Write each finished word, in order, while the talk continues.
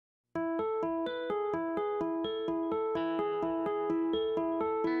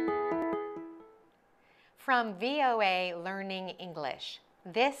From VOA Learning English,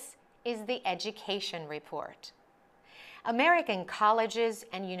 this is the Education Report. American colleges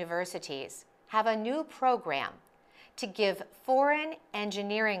and universities have a new program to give foreign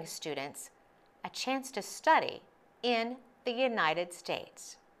engineering students a chance to study in the United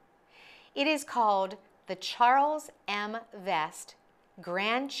States. It is called the Charles M. Vest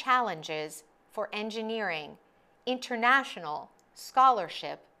Grand Challenges for Engineering International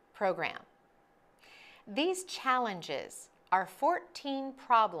Scholarship Program. These challenges are 14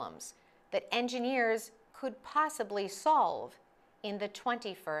 problems that engineers could possibly solve in the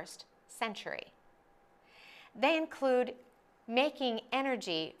 21st century. They include making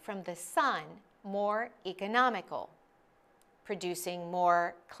energy from the sun more economical, producing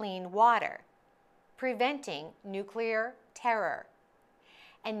more clean water, preventing nuclear terror,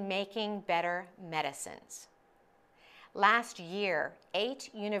 and making better medicines. Last year, 8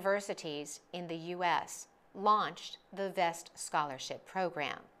 universities in the U.S. launched the VEST Scholarship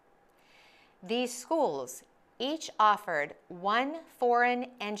Program. These schools each offered one foreign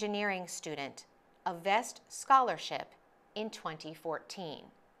engineering student a VEST scholarship in 2014.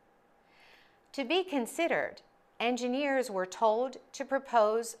 To be considered, engineers were told to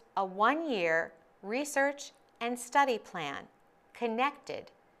propose a one-year research and study plan connected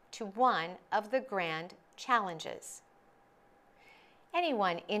to one of the grand challenges.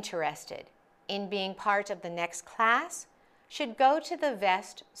 Anyone interested in being part of the next class should go to the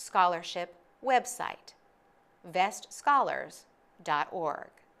VEST Scholarship website, vestscholars.org.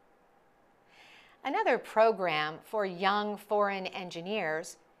 Another program for young foreign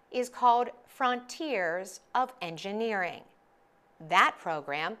engineers is called Frontiers of Engineering. That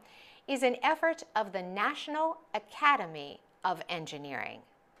program is an effort of the National Academy of Engineering.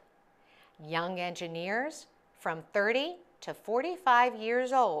 Young engineers from 30 to 45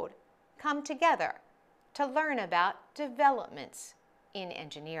 years old come together to learn about developments in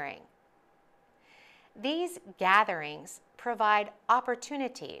engineering. These gatherings provide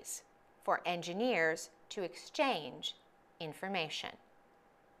opportunities for engineers to exchange information.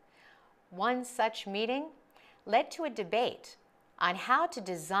 One such meeting led to a debate on how to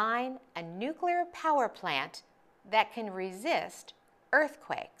design a nuclear power plant that can resist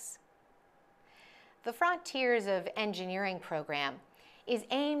earthquakes. The Frontiers of Engineering program is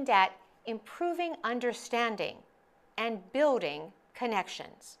aimed at improving understanding and building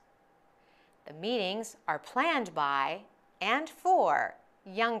connections. The meetings are planned by and for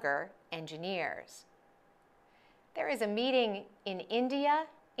younger engineers. There is a meeting in India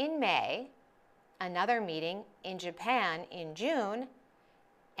in May, another meeting in Japan in June,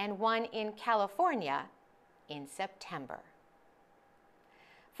 and one in California in September.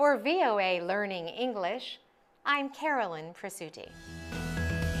 For VOA Learning English, I'm Carolyn Prasuti.